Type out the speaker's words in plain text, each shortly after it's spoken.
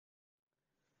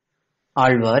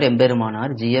ஆழ்வார்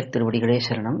எம்பெருமானார் ஜீயர் திருவடிகளே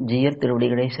சரணம். ஜீயர்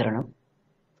திருவடிகளே சரணம்.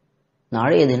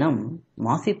 நாளைய தினம்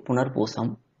மாசிப்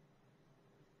புனர்பூசம்.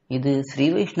 இது ஸ்ரீ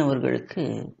வைஷ்ணவர்களுக்கு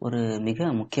ஒரு மிக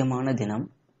முக்கியமான தினம்.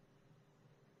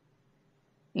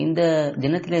 இந்த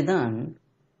தினத்திலே தான்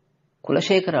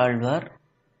குலசேகர ஆழ்வார்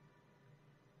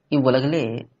இவ்வுலகிலே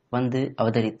வந்து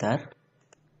அவதரித்தார்.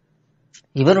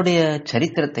 இவருடைய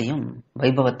சரித்திரத்தையும்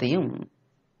வைபவத்தையும்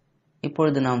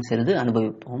இப்பொழுது நாம் சிறிது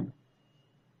அனுபவிப்போம்.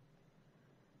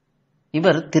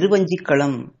 இவர்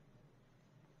திருவஞ்சிக்களம்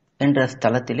என்ற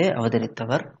ஸ்தலத்திலே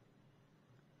அவதரித்தவர்.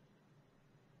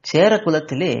 சேர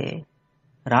குலத்திலே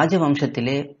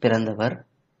ராஜவம்சத்திலே பிறந்தவர்.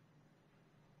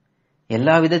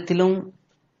 எல்லா விதத்திலும்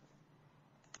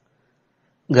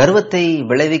கர்வத்தை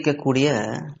விளைவிக்கக்கூடிய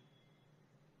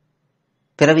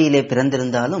பிறவியிலே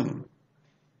பிறந்திருந்தாலும்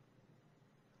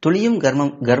துளியும்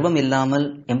கர்வம் இல்லாமல்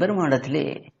எம்பெருமானிடத்திலே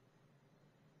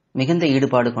மிகுந்த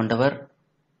ஈடுபாடு கொண்டவர்.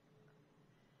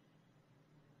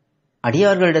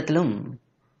 அடியார்களிடத்திலும்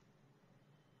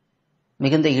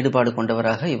மிகுந்த ஈடுபாடு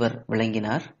கொண்டவராக இவர்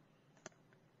விளங்கினார்.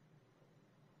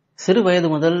 சிறு வயது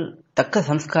முதல் தக்க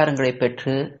சம்ஸ்காரங்களை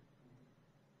பெற்று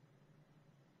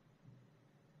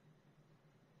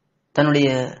தன்னுடைய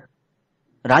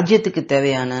ராஜ்யத்துக்கு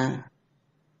தேவையான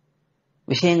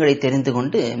விஷயங்களை தெரிந்து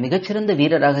கொண்டு மிகச்சிறந்த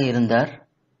வீரராக இருந்தார்.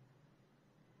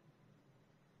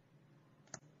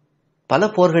 பல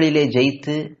போர்களிலே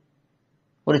ஜெயித்து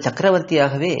ஒரு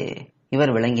சக்கரவர்த்தியாகவே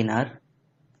இவர் விளங்கினார்.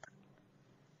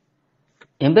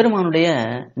 எம்பெருமானுடைய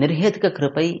நிர்ஹேதுக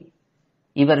கிருபை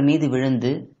இவர் மீது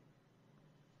விழுந்து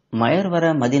மயர்வர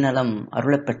மதிநலம்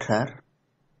அருளப் பெற்றார்.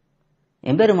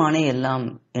 எம்பெருமானே எல்லாம்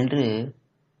என்று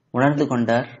உணர்ந்து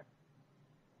கொண்டார்.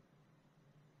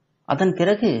 அதன்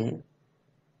பிறகு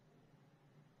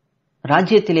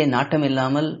ராஜ்யத்திலே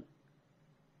நாட்டமில்லாமல்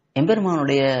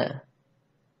எம்பெருமானுடைய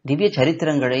திவ்ய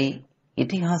சரித்திரங்களை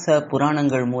இதிகாச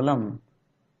புராணங்கள் மூலம்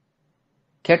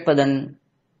கேட்பதன்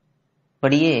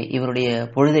படியே இவருடைய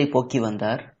பொழுதை போக்கி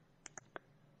வந்தார்.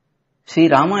 ஸ்ரீ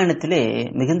ராமாயணத்திலே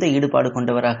மிகுந்த ஈடுபாடு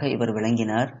கொண்டவராக இவர்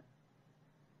விளங்கினார்.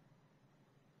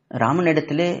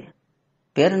 ராமனிடத்திலே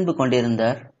பேரன்பு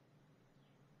கொண்டிருந்தார்.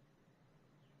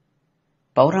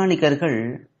 பௌராணிகர்கள்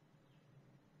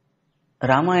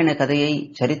ராமாயண கதையை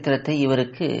சரித்திரத்தை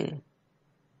இவருக்கு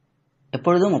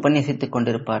எப்பொழுதும் உபன்யசித்துக்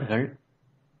கொண்டிருப்பார்கள்.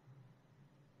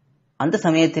 அந்த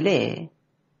சமயத்திலே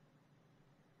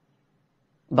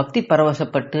பக்தி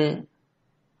பரவசப்பட்டு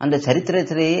அந்த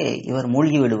சரித்திரத்திலேயே இவர்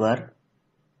மூழ்கி விடுவார்.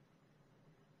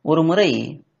 ஒரு முறை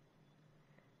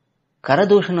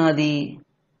கரதூஷணாதி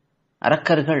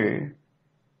அரக்கர்கள்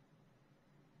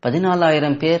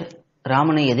 14,000 பேர்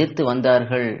ராமனை எதிர்த்து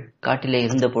வந்தார்கள் காட்டிலே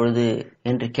இருந்த பொழுது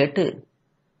என்று கேட்டு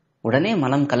உடனே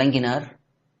மனம் கலங்கினார்.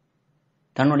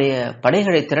 தன்னுடைய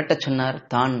படைகளை திரட்டச் சொன்னார்.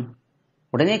 தான்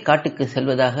உடனே காட்டுக்கு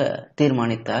செல்வதாக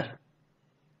தீர்மானித்தார்.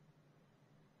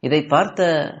 இதை பார்த்த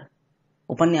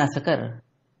உபன்யாசகர்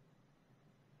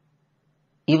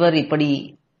இவர் இப்படி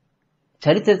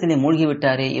சரித்திரத்திலே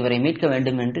மூழ்கிவிட்டாரே, இவரை மீட்க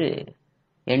வேண்டும் என்று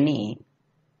எண்ணி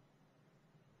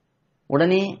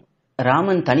உடனே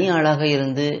ராமன் தனி ஆளாக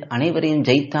இருந்து அனைவரையும்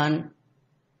ஜெயித்தான்.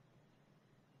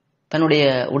 தன்னுடைய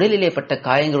உடலிலே பட்ட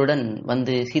காயங்களுடன்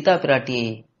வந்து சீதா பிராட்டியை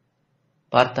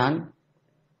பார்த்தான்.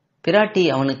 பிராட்டி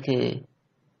அவனுக்கு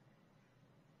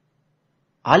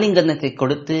ஆலிங்கனத்தை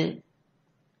கொடுத்து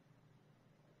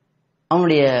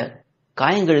அவனுடைய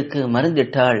காயங்களுக்கு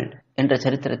மருந்திட்டாள் என்ற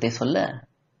சரித்திரத்தை சொல்ல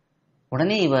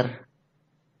உடனே இவர்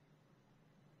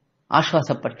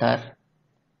ஆஸ்வாசப்பட்டார்.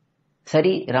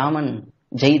 சரி, ராமன்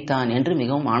ஜெயித்தான் என்று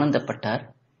மிகவும் ஆனந்தப்பட்டார்.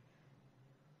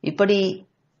 இப்படி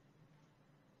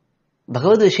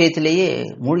பகவத் விஷயத்திலேயே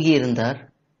மூழ்கியிருந்தார்.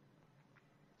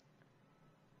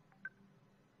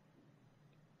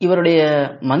 இவருடைய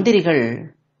மந்திரிகள்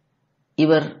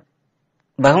இவர்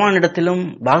பகவானிடத்திலும்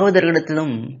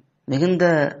பாகவதர்களிடத்திலும் மிகுந்த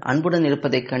அன்புடன்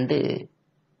இருப்பதைக் கண்டு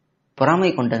பொறாமை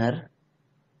கொண்டனர்.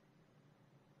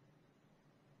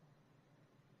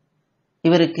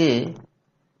 இவருக்கு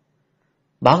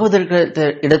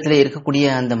பாகவதர்களிடத்திலே இருக்கக்கூடிய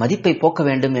அந்த மதிப்பை போக்க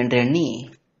வேண்டும் என்று எண்ணி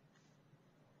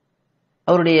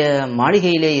அவருடைய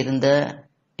மாளிகையிலே இருந்த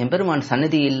எம்பெருமான்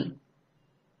சன்னதியில்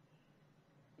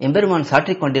எம்பெருமான்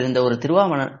சாற்றிக் கொண்டிருந்த ஒரு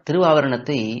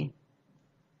திருவாவரணத்தை,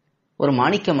 ஒரு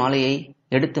மாணிக்க மாலையை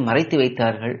எடுத்து மறைத்து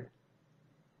வைத்தார்கள்.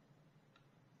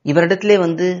 இவரிடத்திலே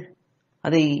வந்து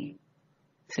அதை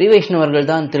ஸ்ரீ வைஷ்ணவர்கள்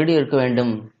தான் திருடி இருக்க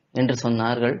வேண்டும் என்று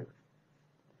சொன்னார்கள்.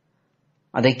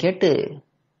 அதை கேட்டு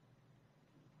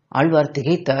ஆழ்வார்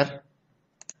திகைத்தார்.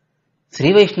 ஸ்ரீ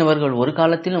வைஷ்ணவர்கள் ஒரு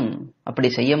காலத்திலும் அப்படி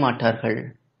செய்ய மாட்டார்கள்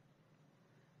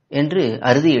என்று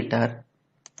அறுதியிட்டார்.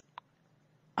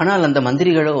 ஆனால் அந்த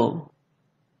மந்திரிகளோ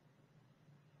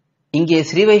இங்கே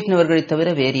ஸ்ரீ வைஷ்ணவர்களைத் தவிர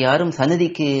வேறு யாரும்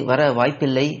சந்நிதிக்கு வர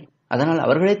வாய்ப்பில்லை, அதனால்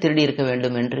அவர்களே திருடி இருக்க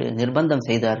வேண்டும் என்று நிர்பந்தம்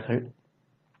செய்தார்கள்.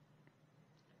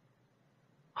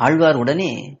 ஆழ்வார்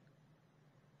உடனே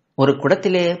ஒரு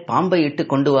குடத்திலே பாம்பை இட்டு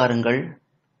கொண்டு வாருங்கள்,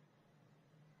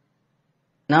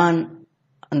 நான்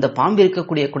அந்த பாம்பு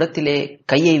இருக்கக்கூடிய குடத்திலே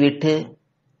கையை விட்டு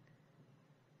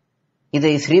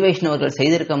இதை ஸ்ரீ வைஷ்ணவர்கள்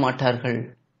செய்திருக்க மாட்டார்கள்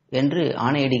என்று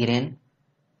ஆணையிடுகிறேன்.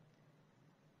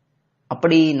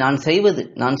 அப்படி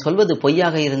நான் சொல்வது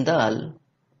பொய்யாக இருந்தால்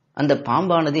அந்த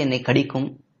பாம்பானது என்னை கடிக்கும்,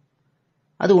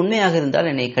 அது உண்மையாக இருந்தால்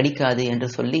என்னை கடிக்காது என்று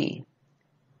சொல்லி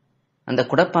அந்த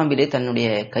குடப்பாம்பிலே தன்னுடைய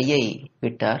கையை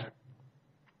விட்டார்.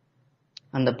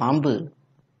 அந்த பாம்பு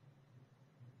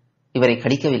இவரை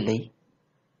கடிக்கவில்லை.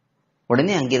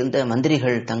 உடனே அங்கிருந்த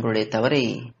மந்திரிகள் தங்களுடைய தவறை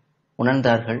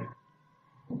உணர்ந்தார்கள்.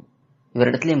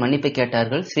 இவரிடத்திலே மன்னிப்பை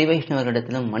கேட்டார்கள், ஸ்ரீ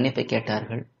வைஷ்ணவர்களிடத்திலும் மன்னிப்பை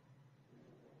கேட்டார்கள்.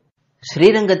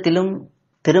 ஸ்ரீரங்கத்திலும்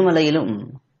திருமலையிலும்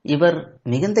இவர்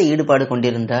மிகுந்த ஈடுபாடு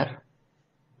கொண்டிருந்தார்.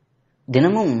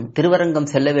 தினமும்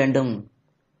திருவரங்கம் செல்ல வேண்டும்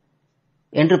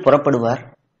என்று புறப்படுவார்.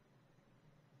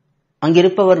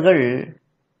 அங்கிருப்பவர்கள்,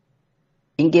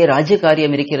 இங்கே ராஜ்ய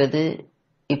காரியம் இருக்கிறது,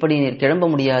 இப்படி நீர் கிளம்ப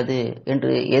முடியாது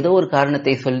என்று ஏதோ ஒரு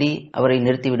காரணத்தை சொல்லி அவரை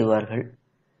நிறுத்தி விடுவார்கள்.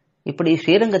 இப்படி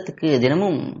ஸ்ரீரங்கத்துக்கு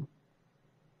தினமும்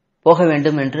போக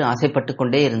வேண்டும் என்று ஆசைப்பட்டு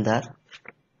கொண்டே இருந்தார்.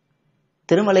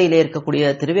 திருமலையிலே இருக்கக்கூடிய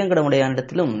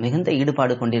திருவேங்கடமுடையானிடத்திலும் மிகுந்த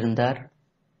ஈடுபாடு கொண்டிருந்தார்.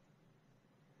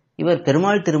 இவர்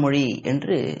பெருமாள் திருமொழி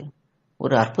என்று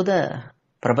ஒரு அற்புத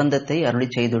பிரபந்தத்தை அருளி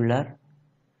செய்துள்ளார்.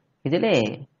 இதிலே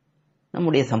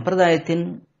நம்முடைய சம்பிரதாயத்தின்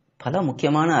பல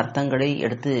முக்கியமான அர்த்தங்களை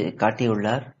எடுத்து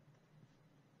காட்டியுள்ளார்.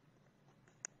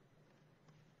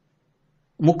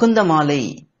 முகுந்த மாலை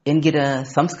என்கிற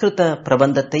சம்ஸ்கிருத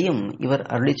பிரபந்தத்தையும் இவர்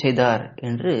அருளி செய்தார்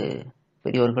என்று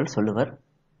பெரியோர்கள் சொல்லுவர்.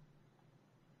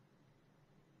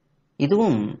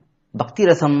 இதுவும் பக்தி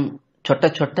ரசம் சொட்ட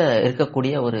சொட்ட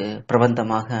இருக்கக்கூடிய ஒரு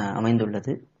பிரபந்தமாக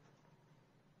அமைந்துள்ளது.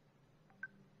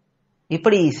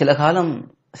 இப்படி சில காலம்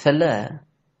செல்ல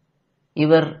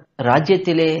இவர்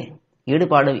ராஜ்யத்திலே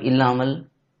ஈடுபாடு இல்லாமல்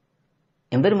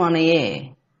எம்பெருமானையே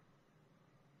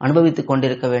அனுபவித்துக்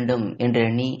கொண்டிருக்க வேண்டும் என்று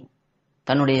எண்ணி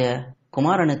தன்னுடைய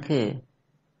குமாரனுக்கு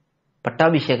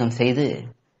பட்டாபிஷேகம் செய்து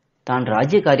தான்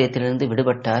ராஜ்ய காரியத்திலிருந்து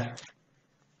விடுபட்டார்.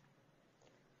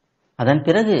 அதன்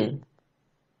பிறகு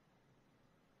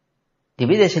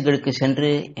திவ்ய தேசங்களுக்கு சென்று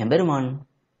எம்பெருமான்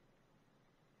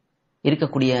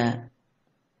இருக்கக்கூடிய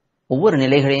ஒவ்வொரு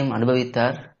நிலைகளையும்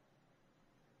அனுபவித்தார்.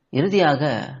 இறுதியாக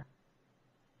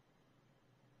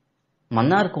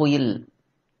மன்னார் கோயில்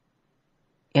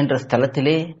என்ற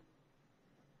ஸ்தலத்திலே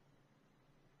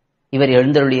இவர்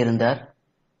எழுந்தருளியிருந்தார்.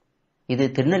 இது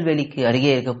திருநெல்வேலிக்கு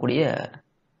அருகே இருக்கக்கூடிய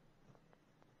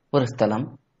ஒரு ஸ்தலம்.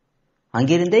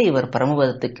 அங்கிருந்தே இவர்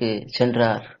பரமபதத்துக்கு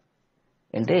சென்றார்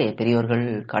என்றே பெரியோர்கள்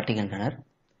காட்டுகின்றனர்.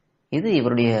 இது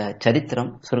இவருடைய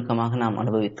சரித்திரம், சுருக்கமாக நாம்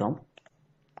அனுபவித்தோம்.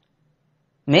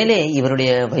 மேலே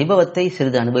இவருடைய வைபவத்தை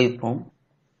சிறிது அனுபவிப்போம்.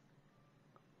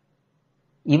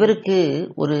 இவருக்கு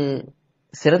ஒரு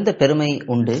சிறந்த பெருமை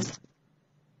உண்டு.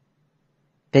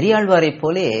 பெரியாழ்வாரைப்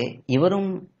போலே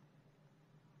இவரும்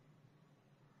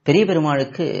பெரிய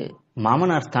பெருமாளுக்கு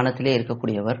மாமனார் ஸ்தானத்திலே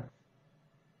இருக்கக்கூடியவர்.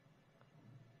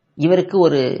 இவருக்கு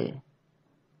ஒரு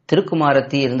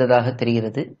திருக்குமாரத்தி இருந்ததாக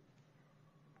தெரிகிறது.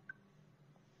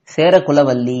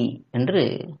 சேரகுலவல்லி என்று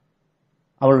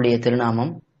அவளுடைய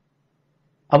திருநாமம்.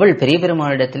 அவள் பெரிய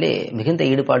பெருமாளிடத்திலே மிகுந்த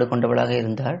ஈடுபாடு கொண்டவளாக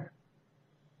இருந்தாள்.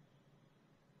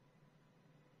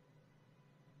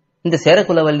 இந்த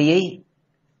சேரகுலவல்லியை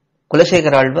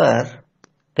குலசேகராழ்வார்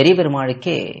பெரிய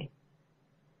பெருமாளுக்கே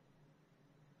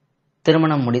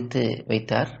திருமணம் முடித்து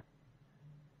வைத்தார்.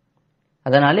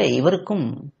 அதனாலே இவருக்கும்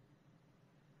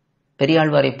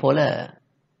பெரியாழ்வாரைப் போல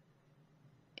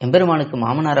எம்பெருமானுக்கு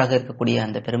மாமனாராக இருக்கக்கூடிய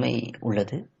அந்த பெருமை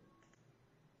உள்ளது.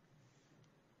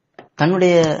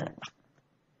 தன்னுடைய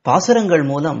பாசுரங்கள்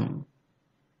மூலம்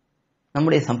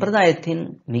நம்முடைய சம்பிரதாயத்தின்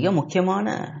மிக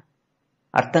முக்கியமான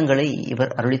அர்த்தங்களை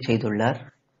இவர் அருளி செய்துள்ளார்.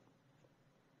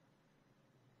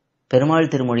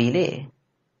 பெருமாள் திருமொழியிலே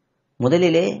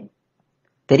முதலிலே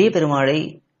பெரிய பெருமாளை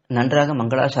நன்றாக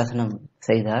மங்களாசாசனம்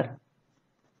செய்தார்.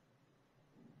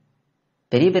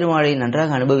 பெரிய பெருமாளை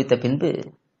நன்றாக அனுபவித்த பின்பு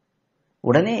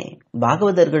உடனே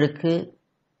பாகவதர்களுக்கு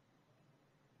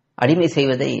அடிமை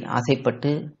செய்வதை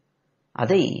ஆசைப்பட்டு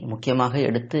அதை முக்கியமாக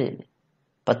எடுத்து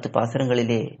 10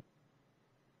 பாசுரங்களிலே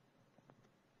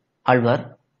ஆழ்வார்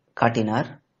காட்டினார்.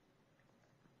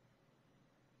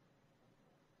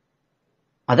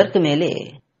 அதற்கு மேலே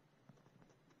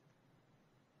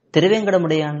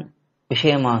திருவேங்கடமுடையான்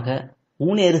விஷயமாக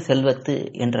ஊனேறு செல்வத்து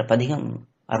என்ற பதிகம்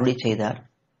அருளி செய்தார்.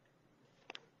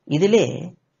 இதிலே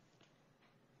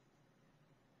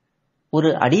ஒரு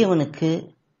அடியவனுக்கு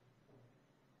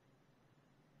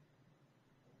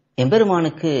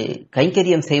எம்பெருமானுக்கு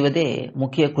கைங்கரியம் செய்வதே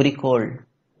முக்கிய குறிக்கோள்.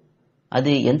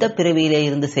 அது எந்த பிறவியிலே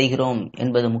இருந்து செய்கிறோம்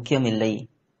என்பது முக்கியம் இல்லை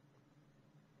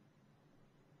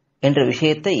என்ற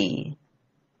விஷயத்தை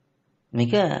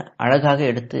மிக அழகாக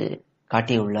எடுத்து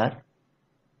காட்டியுள்ளார்.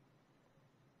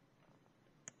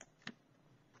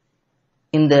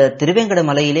 இந்த திருவேங்கட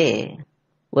மலையிலே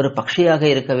ஒரு பக்ஷியாக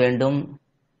இருக்க வேண்டும்,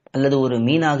 அல்லது ஒரு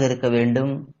மீனாக இருக்க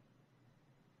வேண்டும்,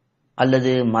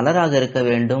 அல்லது மலராக இருக்க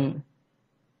வேண்டும்,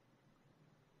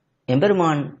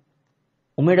 எம்பெருமான்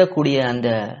உமிழக்கூடிய அந்த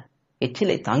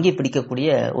எச்சிலை தாங்கி பிடிக்கக்கூடிய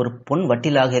ஒரு பொன்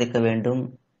வட்டிலாக இருக்க வேண்டும்,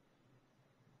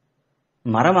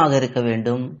 மரமாக இருக்க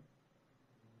வேண்டும்,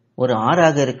 ஒரு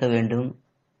ஆறாக இருக்க வேண்டும்,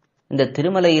 இந்த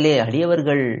திருமலையிலே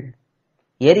அடியவர்கள்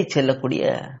ஏறிச் செல்லக்கூடிய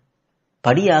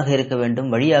படியாக இருக்க வேண்டும்,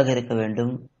 வழியாக இருக்க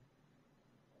வேண்டும்.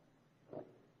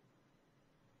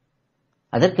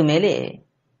 அதற்கு மேலே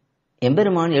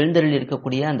எம்பெருமான் எழுந்தருள்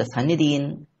இருக்கக்கூடிய அந்த சந்நிதியின்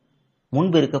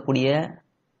முன்பு இருக்கக்கூடிய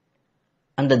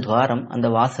அந்த துவாரம், அந்த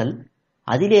வாசல்,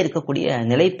 அதிலே இருக்கக்கூடிய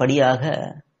நிலைப்படியாக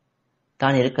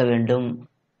தான் இருக்க வேண்டும்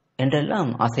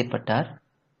என்றெல்லாம் ஆசைப்பட்டார்.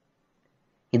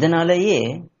 இதனாலேயே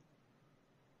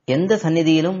எந்த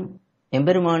சந்நிதியிலும்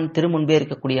எம்பெருமான் திருமுன்பே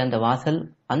இருக்கக்கூடிய அந்த வாசல்,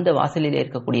 அந்த வாசலிலே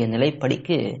இருக்கக்கூடிய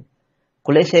நிலைப்படிக்கு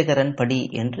குலசேகரன் படி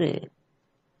என்று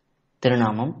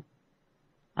திருநாமம்.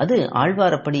 அது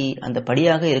ஆழ்வாரப்படி அந்த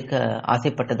படியாக இருக்க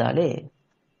ஆசைப்பட்டதாலே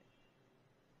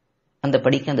அந்த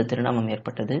படிக்கு அந்த திருநாமம்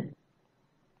ஏற்பட்டது.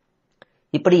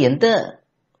 இப்படி எந்த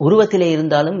உருவத்திலே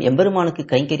இருந்தாலும் எம்பெருமானுக்கு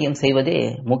கைங்கரியம் செய்வதே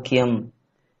முக்கியம்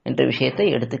என்ற விஷயத்தை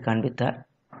எடுத்து காண்பித்தார்.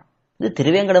 இது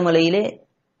திருவேங்கடமலையிலே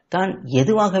தான்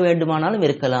எதுவாக வேண்டுமானாலும்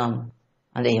இருக்கலாம்,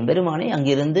 அந்த எம்பெருமானை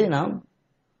அங்கிருந்து நாம்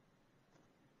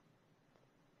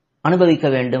அனுபவிக்க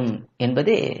வேண்டும்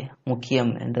என்பதே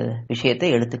முக்கியம் என்ற விஷயத்தை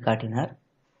எடுத்து காட்டினார்.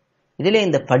 இதிலே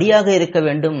இந்த படியாக இருக்க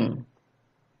வேண்டும்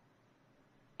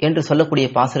என்று சொல்லக்கூடிய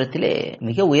பாசுரத்திலே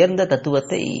மிக உயர்ந்த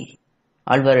தத்துவத்தை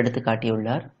ஆழ்வார் எடுத்து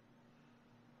காட்டியுள்ளார்.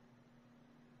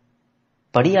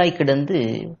 படியாய் கிடந்து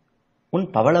உன்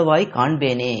பவளவாய்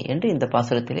காண்பேனே என்று இந்த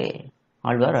பாசுரத்திலே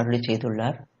ஆழ்வார் அருளி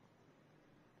செய்துள்ளார்.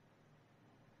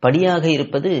 படியாக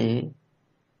இருப்பது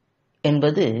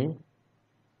என்பது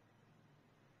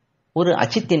ஒரு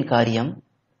அச்சித்தின் காரியம்.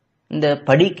 இந்த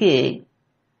படிக்கு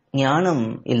ஞானம்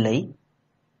இல்லை,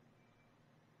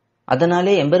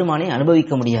 அதனாலே எம்பெருமானை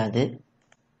அனுபவிக்க முடியாது.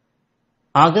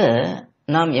 ஆக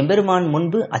நாம் எம்பெருமான்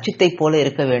முன்பு அச்சித்தை போல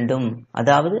இருக்க வேண்டும்,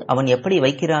 அதாவது அவன் எப்படி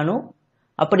வைக்கிறானோ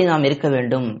அப்படி நாம் இருக்க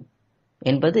வேண்டும்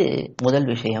என்பது முதல்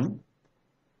விஷயம்.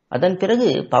 அதன் பிறகு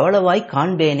பவளவாய்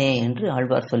காண்பேனே என்று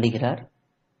ஆழ்வார் சொல்லுகிறார்.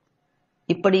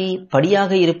 இப்படி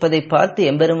படியாக இருப்பதை பார்த்து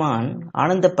எம்பெருமான்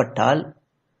ஆனந்தப்பட்டால்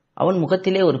அவன்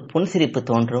முகத்திலே ஒரு புன்சிரிப்பு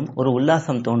தோன்றும், ஒரு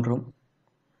உல்லாசம் தோன்றும்.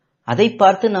 அதை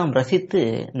பார்த்து நாம் ரசித்து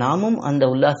நாமும் அந்த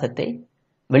உல்லாசத்தை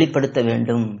வெளிப்படுத்த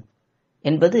வேண்டும்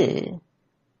என்பது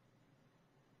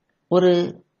ஒரு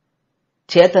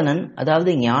சேத்தனன்,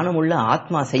 அதாவது ஞானமுள்ள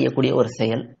ஆத்மா செய்யக்கூடிய ஒரு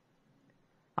செயல்.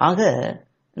 ஆக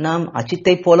நாம்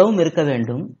அச்சித்தை போலவும் இருக்க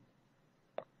வேண்டும்,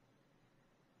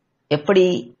 எப்படி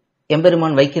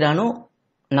எம்பெருமான் வைக்கிறானோ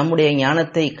நம்முடைய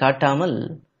ஞானத்தை காட்டாமல்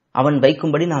அவன்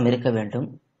வைக்கும்படி நாம் இருக்க வேண்டும்.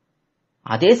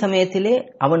 அதே சமயத்திலே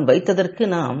அவன் வைத்ததற்கு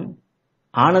நாம்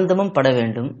ஆனந்தமும் பட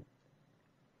வேண்டும்.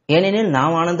 ஏனெனில்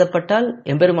நாம் ஆனந்தப்பட்டால்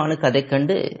எம்பெருமானுக்கு அதை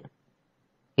கண்டு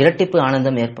இரட்டிப்பு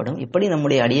ஆனந்தம் ஏற்படும். இப்படி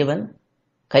நம்முடைய அடியவன்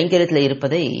கைங்கரியத்தில்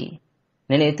இருப்பதை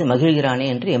நினைத்து மகிழ்கிறானே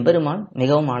என்று எம்பெருமான்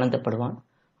மிகவும் ஆனந்தப்படுவான்.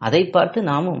 அதை பார்த்து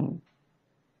நாமும்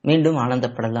மீண்டும்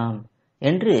ஆனந்தப்படலாம்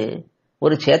என்று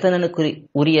ஒரு சேத்தனனுக்கு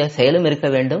உரிய செயலும் இருக்க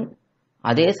வேண்டும்.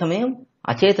 அதே சமயம்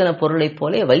அச்சேதன பொருளைப்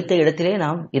போல வைத்த இடத்திலே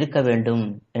நாம் இருக்க வேண்டும்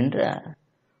என்ற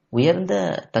உயர்ந்த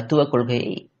தத்துவ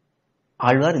கொள்கையை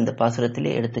ஆழ்வார் இந்த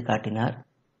பாசுரத்திலே எடுத்து காட்டினார்.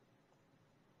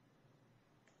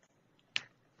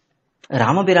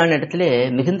 ராமபிரான் இடத்திலே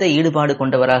மிகுந்த ஈடுபாடு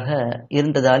கொண்டவராக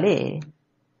இருந்ததாலே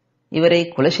இவரை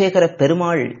குலசேகர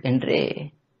பெருமாள் என்றே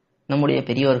நம்முடைய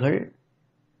பெரியோர்கள்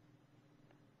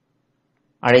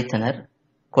அழைத்தனர்,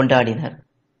 கொண்டாடினர்.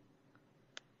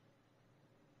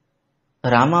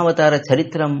 ராமாவதார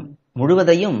சரித்திரம்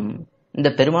முழுவதையும் இந்த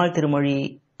பெருமாள் திருமொழி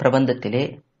பிரபந்தத்திலே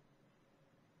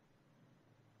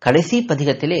கடைசி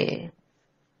பதிகத்திலே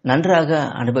நன்றாக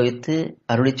அனுபவித்து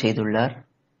அருளி செய்துள்ளார்.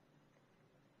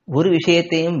 ஒரு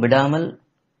விஷயத்தையும் விடாமல்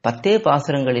 10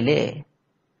 பாசுரங்களிலே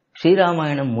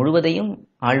ஸ்ரீராமாயணம் முழுவதையும்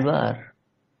ஆழ்வார்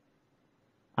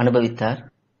அனுபவித்தார்.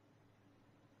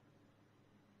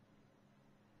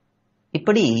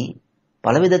 இப்படி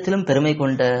பலவிதத்திலும் பெருமை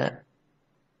கொண்ட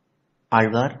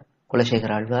ஆழ்வார்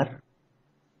குலசேகர ஆழ்வார்.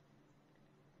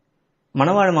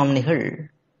 மணவாள மாமுனிகள்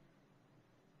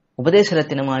உபதேச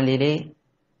ரத்தின மாலையிலே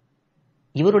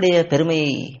இவருடைய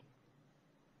பெருமையை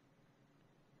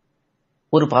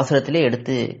ஒரு பாசுரத்திலே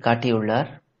எடுத்து காட்டியுள்ளார்.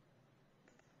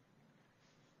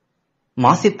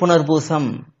 மாசிப்புணர்பூசம்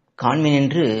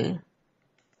காண்மினின்று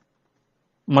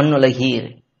மண்ணுலகீர்.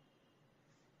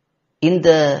 இந்த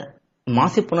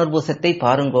மாசிப்புணர்பூசத்தை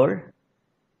பாருங்கோள்.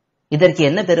 இதற்கு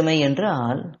என்ன பெருமை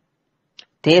என்றால்,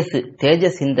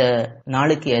 தேஜஸ் இந்த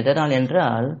நாளுக்கு எதனால்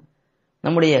என்றால்,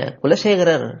 நம்முடைய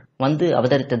குலசேகரர் வந்து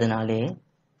அவதரித்ததினாலே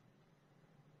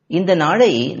இந்த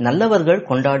நாளை நல்லவர்கள்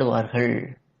கொண்டாடுவார்கள்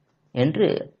என்று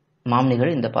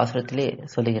மாமுனிகள் இந்த பாசுரத்திலே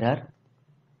சொல்லுகிறார்.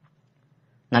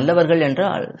 நல்லவர்கள்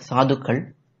என்றால் சாதுக்கள்.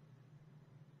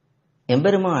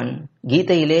 எம்பெருமான்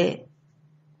கீதையிலே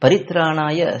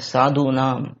பரித்ராணாய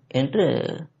சாதுனாம் என்று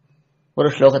ஒரு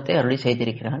ஸ்லோகத்தை அருளி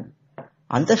செய்திருக்கிறான்.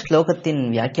 அந்த ஸ்லோகத்தின்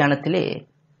வியாக்கியானத்திலே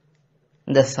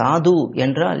இந்த சாது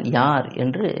என்றால் யார்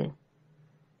என்று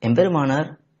எம்பெருமானார்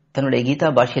தன்னுடைய கீதா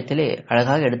பாஷ்யத்திலே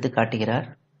அழகாக எடுத்து காட்டுகிறார்.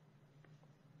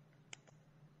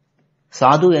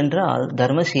 சாது என்றால்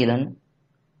தர்மசீலன்,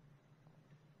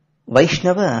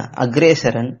 வைஷ்ணவ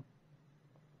அக்ரேசரன்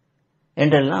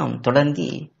என்றெல்லாம்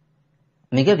தொடங்கி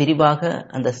மிக விரிவாக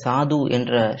அந்த சாது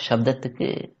என்ற சப்தத்துக்கு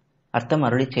அர்த்தம்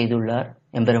அருளி செய்துள்ளார்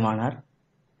எம்பெருமானார்.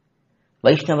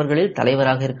 வைஷ்ணவர்களில்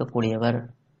தலைவராக இருக்கக்கூடியவர்,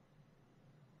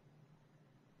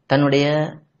 தன்னுடைய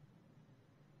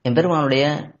எம்பெருமானுடைய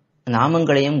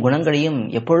நாமங்களையும் குணங்களையும்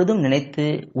எப்பொழுதும் நினைத்து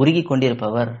உருகிக்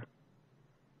கொண்டிருப்பவர்,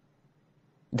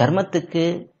 தர்மத்துக்கு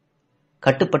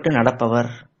கட்டுப்பட்டு நடப்பவர்,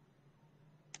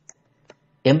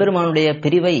 எம்பெருமானுடைய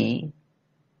பிரிவை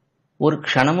ஒரு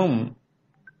க்ஷணமும்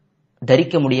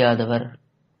தரிக்க முடியாதவர்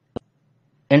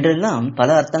என்றெல்லாம் பல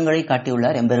அர்த்தங்களை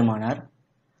காட்டியுள்ளார் எம்பெருமானார்.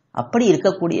 அப்படி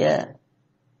இருக்கக்கூடிய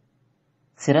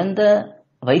சிறந்த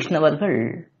வைஷ்ணவர்கள்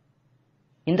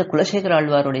இந்த குலசேகர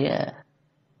ஆழ்வாருடைய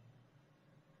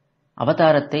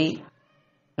அவதாரத்தை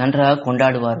நன்றாக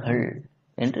கொண்டாடுவார்கள்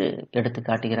என்று எடுத்து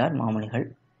காட்டுகிறார் மாமுனிகள்.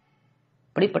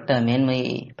 இப்படிப்பட்ட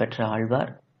மேன்மையை பெற்ற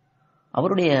ஆழ்வார்,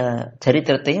 அவருடைய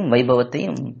சரித்திரத்தையும்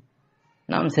வைபவத்தையும்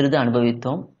நாம் சிறிது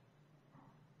அனுபவித்தோம்.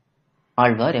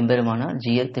 ஆழ்வார் எம்பெருமானார்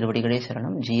ஜீயர் திருவடிகளே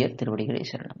சரணம், ஜீயர் திருவடிகளே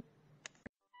சரணம்.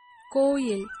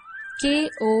 கோயில்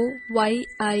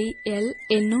KOYIL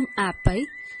என்னும் ஆப்பை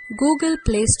கூகுள்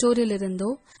பிளே ஸ்டோரில் இருந்தோ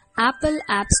ஆப்பிள்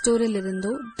ஆப் ஸ்டோரில்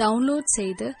இருந்தோ டவுன்லோட்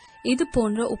செய்து இது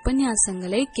போன்ற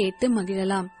உபன்யாசங்களை கேட்டு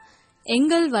மகிழலாம்.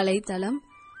 எங்கள் வலைத்தளம்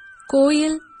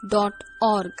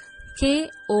koil.org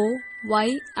KOYIL.org.